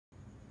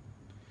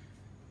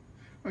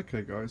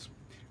Okay guys,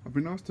 I've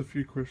been asked a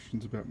few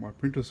questions about my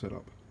printer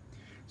setup,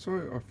 so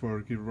I thought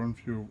I'd give a run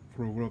through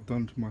for what I've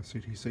done to my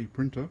CTC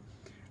printer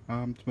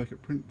to make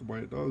it print the way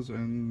it does,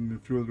 and a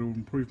few other little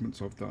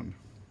improvements I've done.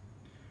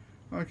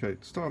 Okay,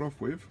 to start off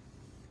with,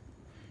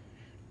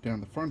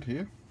 down the front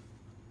here,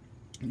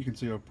 you can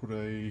see I've put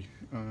a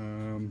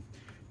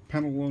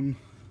panel on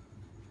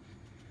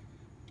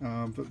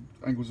that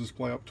angles the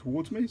display up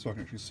towards me so I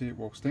can actually see it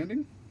while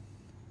standing.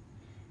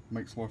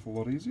 Makes life a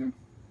lot easier.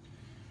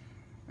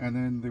 And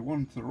then the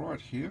one to the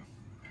right here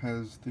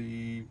has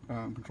the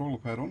controller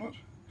pad on it,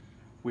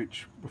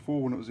 which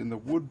before, when it was in the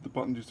wood, the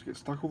buttons used to get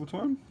stuck all the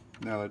time.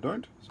 Now they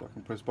don't, so I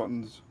can press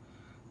buttons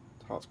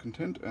to heart's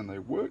content and they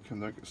work and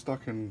they don't get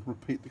stuck and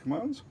repeat the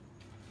commands.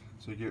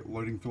 So you get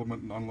loading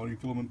filament and unloading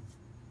filament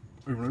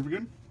over and over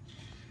again.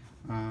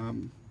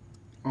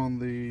 On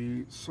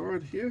the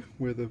side here,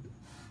 where the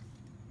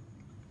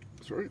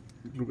a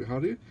little bit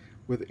hard here,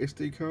 where the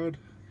SD card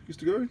used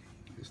to go,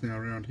 it's now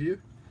around here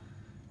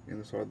in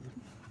the side of the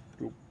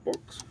little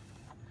box.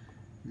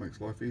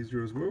 Makes life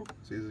easier as well.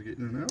 It's easier to get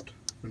in and out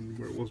than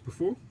where it was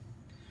before.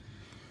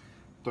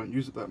 Don't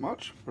use it that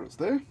much, but it's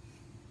there.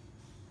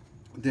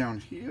 Down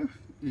here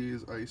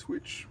is a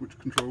switch which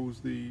controls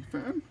the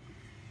fan.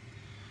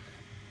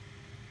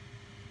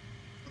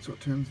 So it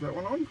turns that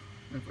one on,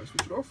 and if I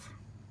switch it off,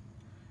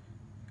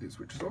 it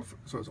switches off.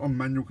 So it's on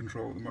manual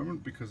control at the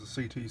moment because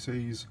the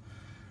CTCs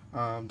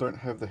don't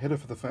have the header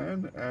for the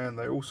fan, and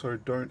they also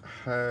don't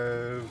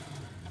have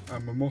a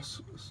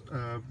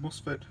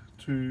MOSFET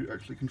to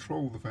actually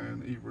control the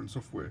fan either in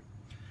software.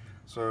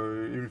 So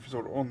even if you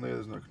sort it on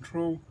there's no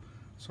control.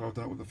 So I've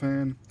done it with the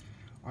fan.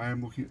 I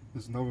am looking at,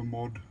 there's another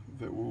mod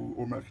that will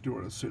automatically do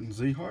it at a certain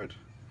Z height.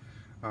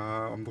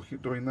 I'm looking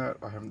at doing that.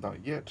 I haven't done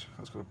it yet.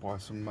 I just got to buy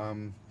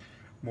some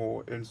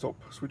more end-stop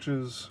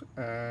switches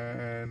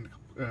and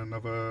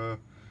another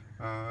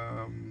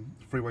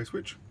freeway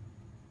switch,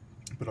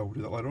 but I will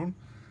do that later on.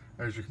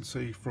 As you can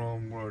see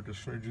from what I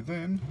just showed you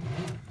then,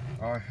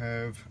 I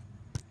have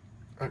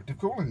active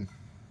cooling,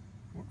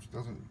 which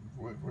doesn't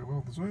work very well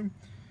with the zoom.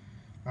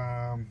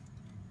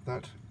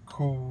 That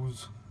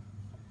cools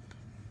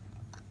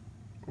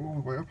all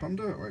the way up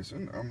under. Wait a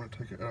second, I'm going to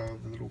take it out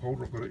of the little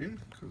holder I've got it in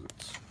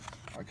because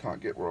I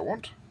can't get where I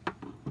want.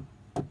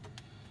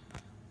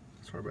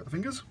 Sorry about the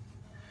fingers.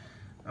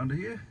 Under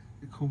here,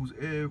 it cools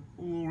air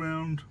all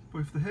around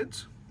both the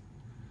heads,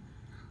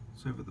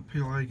 so that the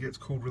PLA gets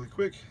cooled really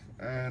quick,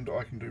 and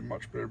I can do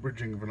much better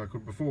bridging than I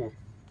could before.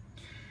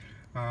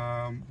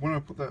 When I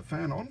put that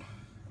fan on,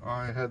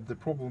 I had the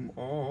problem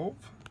of,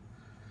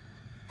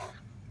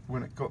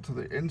 when it got to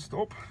the end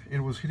stop, it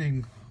was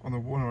hitting on the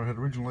one I had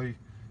originally,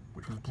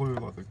 which was blue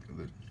like the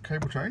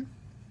cable chain.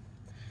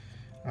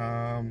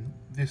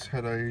 This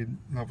had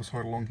another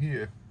side along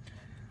here.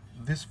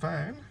 This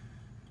fan,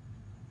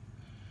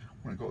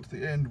 when it got to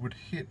the end, would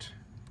hit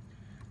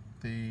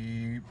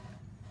the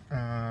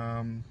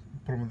bottom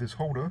of this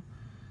holder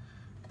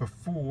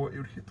before it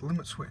would hit the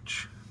limit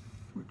switch,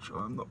 which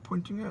I'm not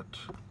pointing at.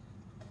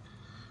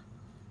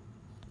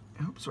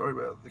 Oh, sorry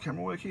about the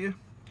camera work here.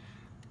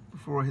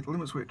 Before I hit the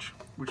limit switch,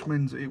 which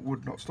means it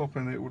would not stop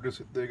and it would just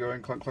sit there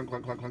going clunk, clunk,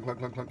 clunk, clunk, clunk, clunk,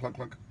 clunk, clunk, clunk,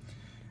 clunk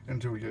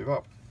until we gave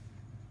up.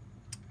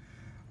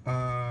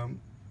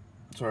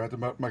 So I had to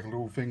make a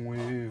little thing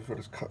with, I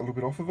just cut a little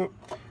bit off of it.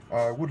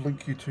 I would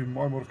link you to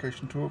my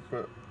modification to it,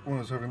 but when I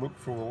was having a look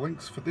for all the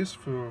links for this,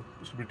 will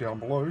be down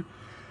below,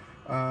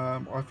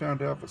 I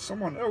found out that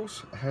someone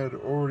else had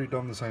already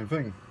done the same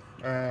thing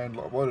and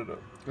uploaded it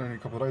only a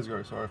couple of days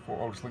ago, so I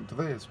thought I'll just link to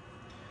theirs.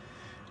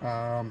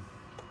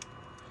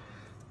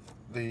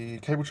 The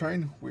cable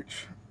chain,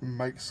 which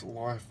makes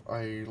life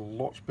a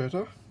lot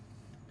better,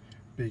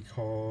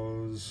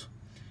 because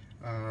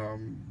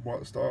right at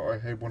the start I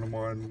had one of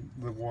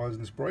the wires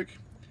in this break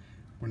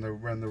when they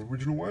ran the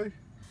original way,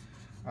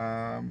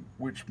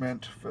 which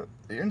meant that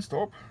the end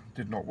stop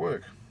did not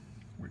work,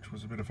 which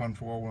was a bit of fun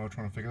for a while when I was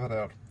trying to figure that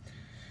out.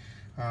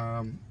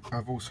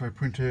 I've also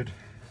printed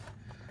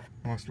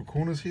nice little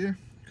corners here,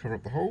 cover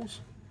up the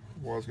holes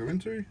the wires go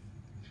into.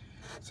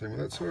 Same with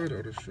that side.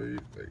 I'll just show you.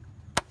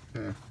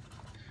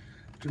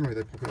 Generally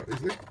they pop out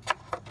easily.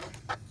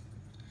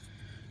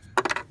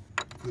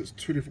 There's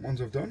two different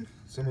ones I've done,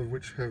 some of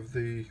which have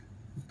the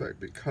back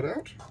bit cut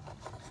out,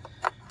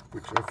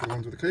 which are for the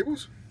ones with the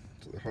cables,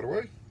 so they hide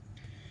away.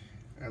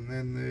 And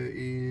then there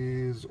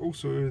is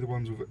also the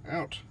ones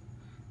without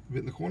a bit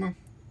in the corner,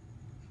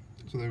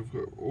 so they've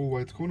got all the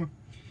way to the corner,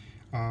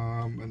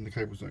 and the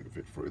cables don't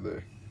fit through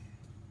there.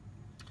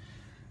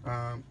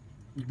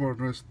 You might have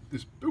noticed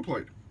this bill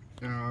plate.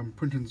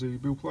 Printin Z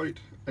bill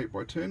plate,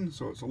 8x10,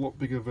 so it's a lot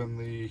bigger than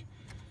the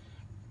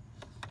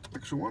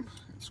actual one.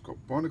 It's got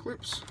binder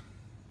clips.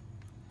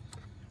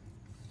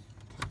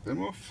 Take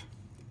them off.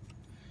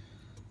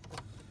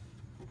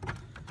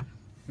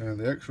 And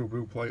the actual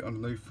bill plate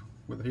underneath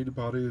where the heater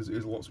part is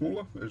a lot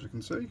smaller, as you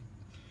can see.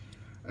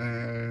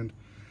 And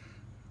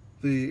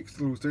the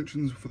external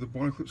extensions for the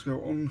binder clips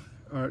go on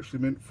are actually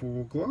meant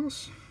for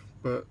glass,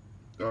 but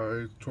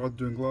I tried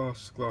doing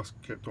glass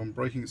kept on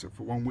breaking except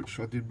for one which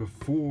I did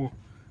before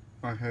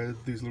I had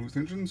these little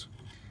extensions,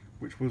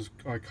 which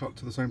I cut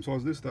to the same size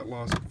as this. That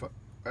lasted for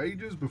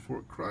ages before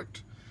it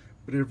cracked,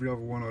 but every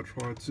other one I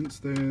tried since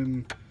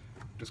then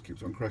just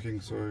keeps on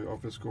cracking. So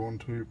I've just gone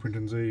to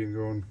Printin and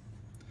gone,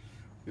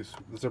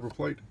 the zebra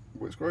plate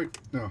works great.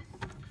 Now,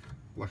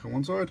 black on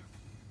one side,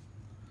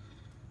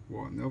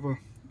 white on the other.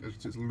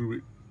 It's just a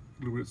little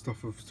bit of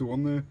stuff still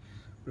on there.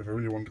 But if I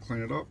really wanted to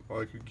clean it up,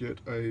 I could get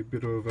a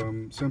bit of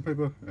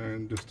sandpaper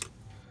and just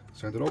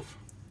sand it off.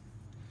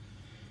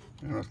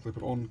 And I just clip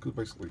it on, because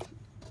basically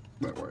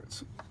that way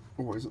it's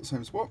always at the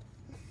same spot.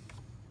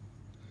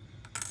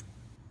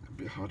 A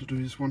bit hard to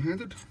do this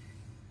one-handed.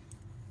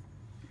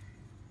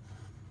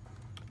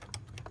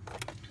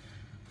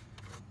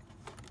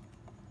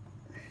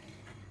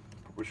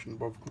 Probably shouldn't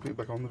bother clipping it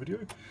back on the video.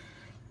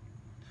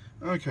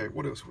 Okay,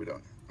 what else have we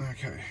done?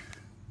 Okay,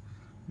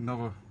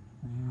 another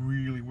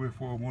really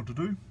worthwhile mod to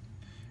do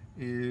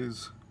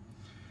is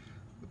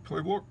the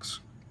pillow blocks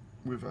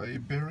with a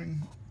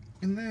bearing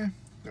in there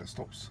that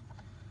stops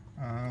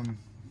a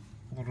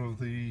lot of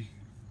the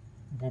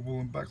wobble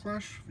and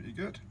backlash that you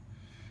get.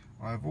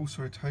 I've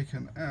also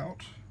taken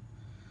out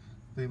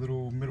the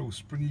little metal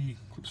springy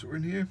clips that are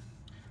in here.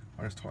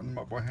 I just tightened them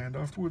up by hand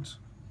afterwards,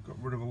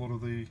 got rid of a lot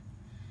of the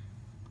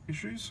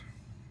issues.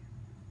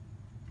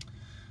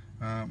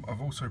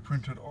 I've also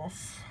printed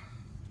off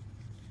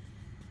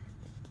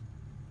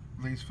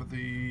these for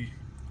the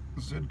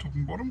Z top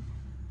and bottom.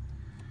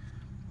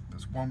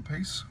 There's one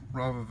piece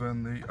rather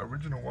than the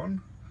original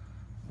one,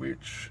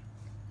 which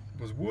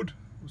was wood.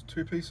 It was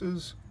two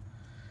pieces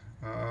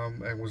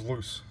and was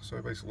loose,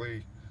 so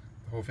basically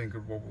the whole thing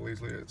could wobble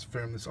easily. It's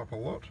firmed this up a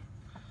lot.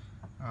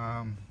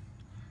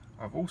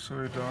 I've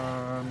also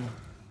done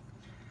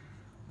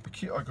the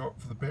kit I got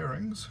for the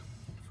bearings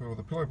for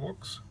the pillow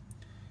blocks.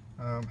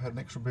 Had an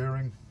extra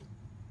bearing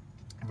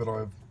that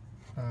I've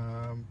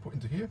put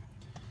into here,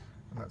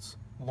 and that's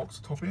locks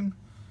the top in.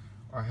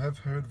 I have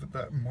heard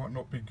that might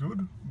not be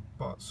good,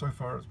 but so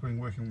far it's been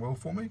working well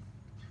for me.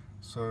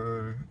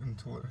 So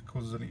until it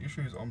causes any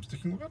issues, I'm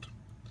sticking with it.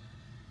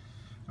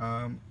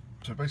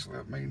 So basically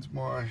that means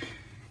my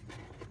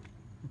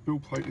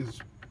build plate is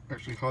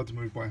actually hard to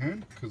move by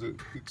hand because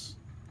it's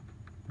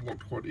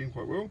locked quite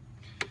well,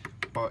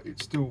 but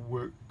it still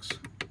works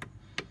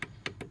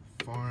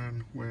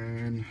fine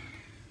when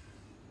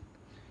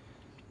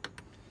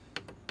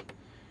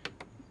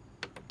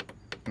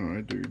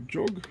I do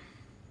jog.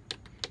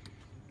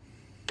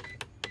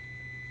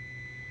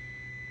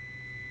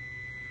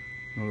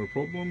 Not a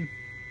problem.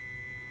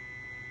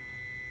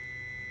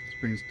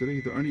 It's been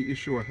steady. The only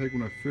issue I had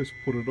when I first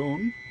put it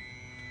on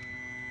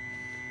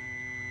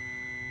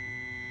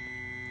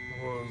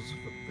was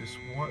that this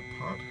white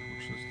part,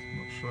 which is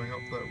not showing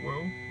up that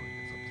well when it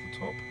gets up to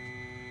the top.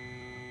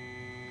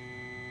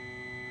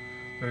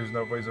 There's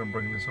no reason I'm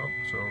bringing this up,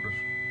 so I'll just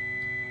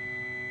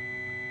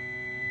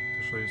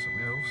show you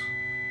something else.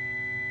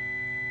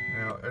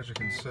 Now, as you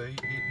can see,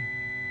 it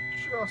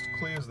just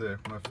clears there.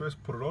 When I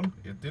first put it on,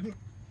 it didn't,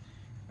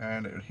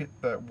 and it hit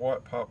that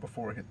white part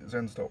before it hit the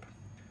end stop,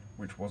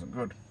 which wasn't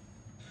good.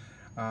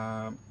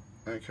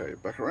 Okay,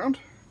 back around.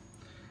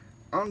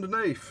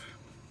 Underneath,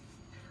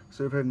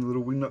 so we've had the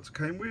little wing nuts it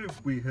came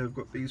with, we have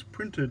got these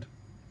printed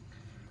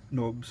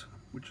knobs,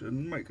 which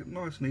make it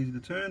nice and easy to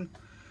turn,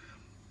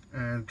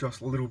 and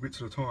just little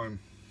bits at a time.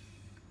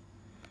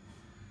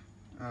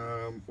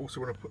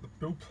 Also, when I put the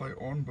build plate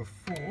on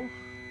before,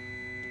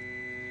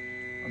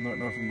 I don't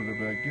know if I'm going to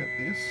be able to get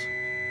this.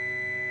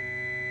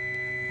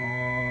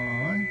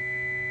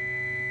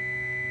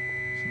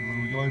 So the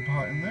little yellow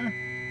part in there,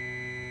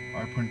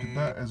 I printed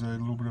that as a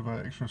little bit of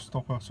an extra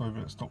stopper so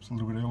that it stops a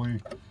little bit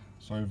early,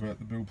 so that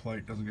the build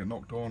plate doesn't get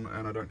knocked on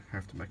and I don't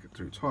have to make it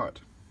too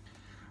tight.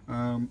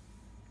 I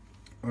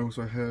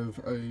also have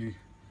a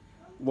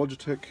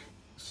Logitech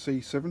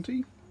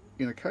C70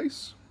 in a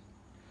case.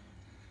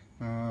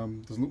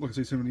 Doesn't look like a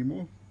C70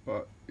 anymore,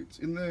 but it's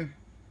in there.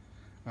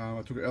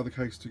 I took it out of the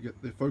case to get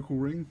the focal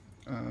ring,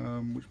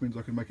 which means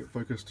I can make it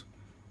focused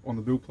on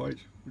the build plate,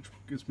 which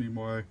gives me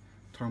my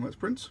time-lapse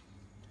prints.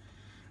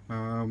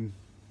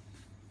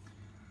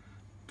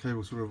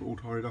 Cable sort of all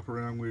tied up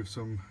around with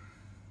some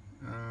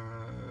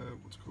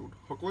what's it called,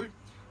 hot glue.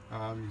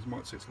 You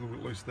might see it's a little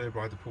bit loose there, but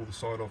I had to pull the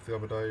side off the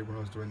other day when I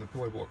was doing the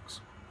pillow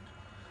blocks.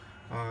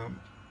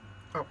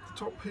 Up the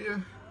top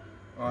here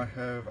I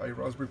have a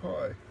Raspberry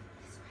Pi.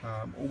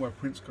 All my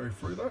prints go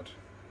through that.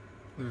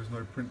 There's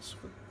no prints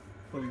that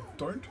really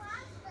don't.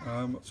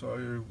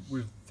 So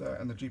with that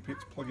and the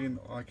GPX plugin,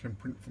 I can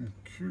print from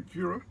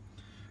Cura,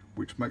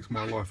 which makes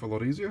my life a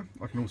lot easier.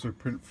 I can also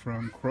print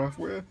from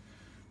Craftware,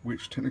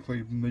 which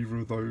technically neither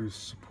of those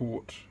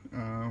support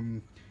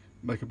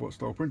MakerBot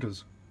style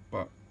printers,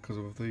 but because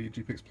of the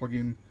GPX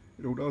plugin,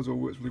 it all does, all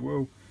works really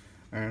well,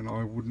 and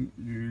I wouldn't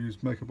use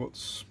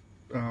MakerBot's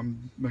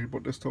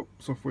MakerBot desktop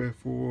software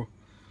for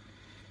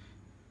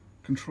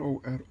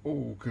control at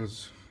all,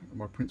 because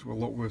my prints were a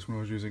lot worse when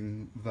I was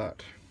using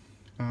that.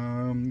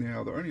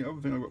 Now the only other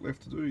thing I've got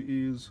left to do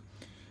is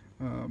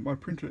my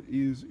printer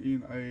is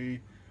in a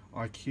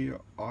IKEA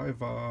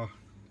Ivar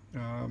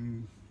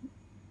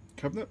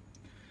cabinet,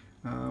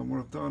 what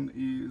I've done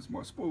is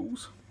my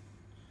spools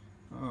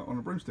on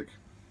a broomstick,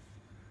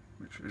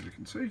 which as you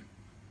can see,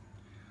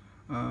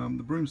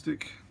 the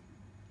broomstick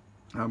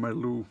I made a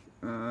little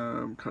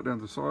cut down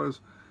to size,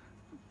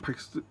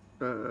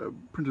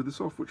 printed this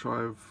off, which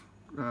I've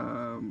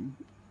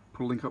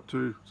put a link up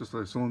to, just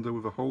a cylinder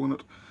with a hole in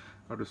it.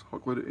 I just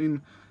hot glued it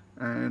in,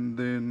 and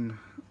then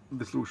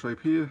this little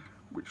shape here,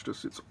 which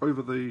just sits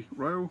over the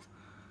rail,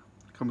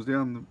 comes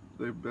down,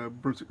 the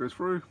broomstick goes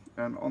through,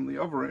 and on the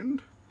other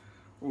end,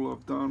 all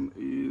I've done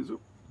is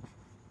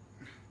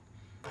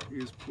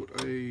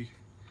put a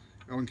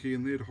Allen key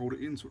in there to hold it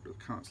in so it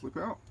can't slip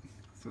out.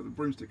 So the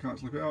broomstick can't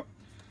slip out.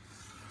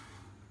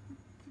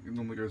 It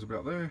normally goes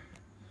about there,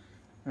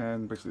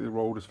 and basically the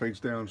roll just feeds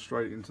down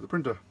straight into the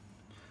printer.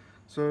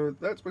 So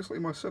that's basically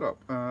my setup.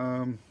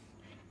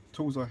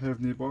 Tools I have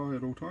nearby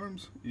at all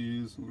times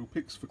is little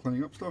picks for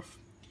cleaning up stuff,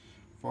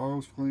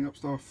 files for cleaning up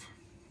stuff,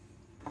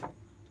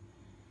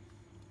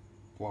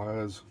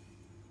 pliers,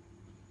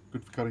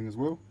 good for cutting as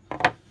well,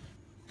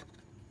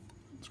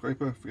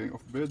 scraper for getting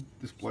off the bed.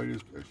 This blade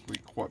is actually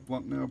quite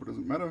blunt now, but it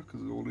doesn't matter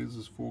because all it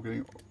is for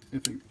getting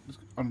anything just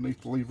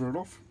underneath to lever it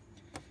off,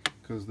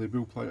 because the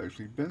bill plate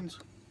actually bends.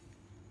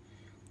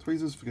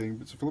 Tweezers for getting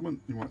bits of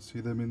filament, you might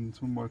see them in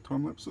some of my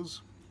time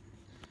lapses.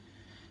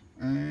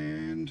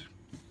 And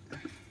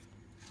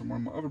from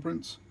one of my other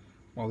prints,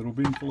 my little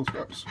bin full of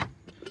scraps.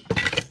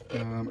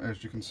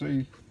 As you can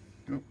see,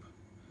 yep,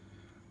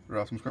 there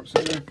are some scraps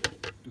in there,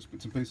 just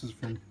bits and pieces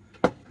from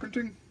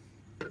printing,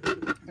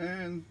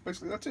 and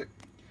basically that's it.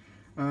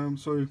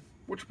 So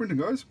watch your printing,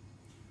 guys.